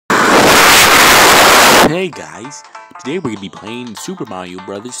Hey guys, today we're gonna be playing Super Mario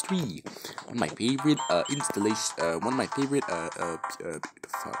Brothers 3. One of my favorite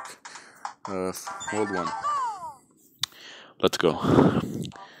hold on. Let's go.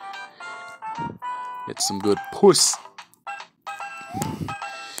 Get some good puss.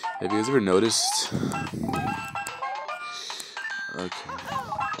 Have you guys ever noticed? Okay.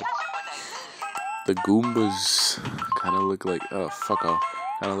 The Goombas kind of look like, oh fuck off,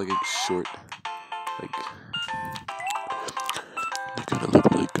 kind of look like short. Like, they kind of look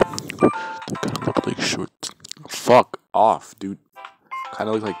like short. Fuck off, dude. Kind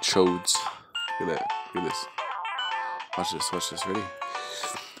of look like chodes. Look at that. Look at this. Watch this. Ready?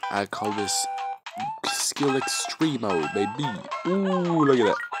 I call this skill extremo, baby. Ooh, look at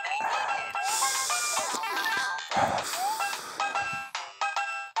that.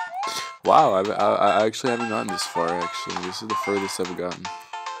 Wow, I actually haven't gotten this far. Actually, this is the furthest I've gotten.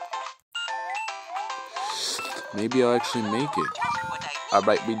 Maybe I'll actually make it.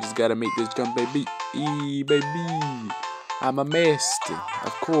 Alright, we just gotta make this jump, baby. Baby. I'm a master,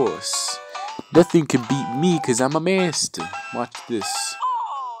 of course. Nothing can beat me, cause I'm a master. Watch this.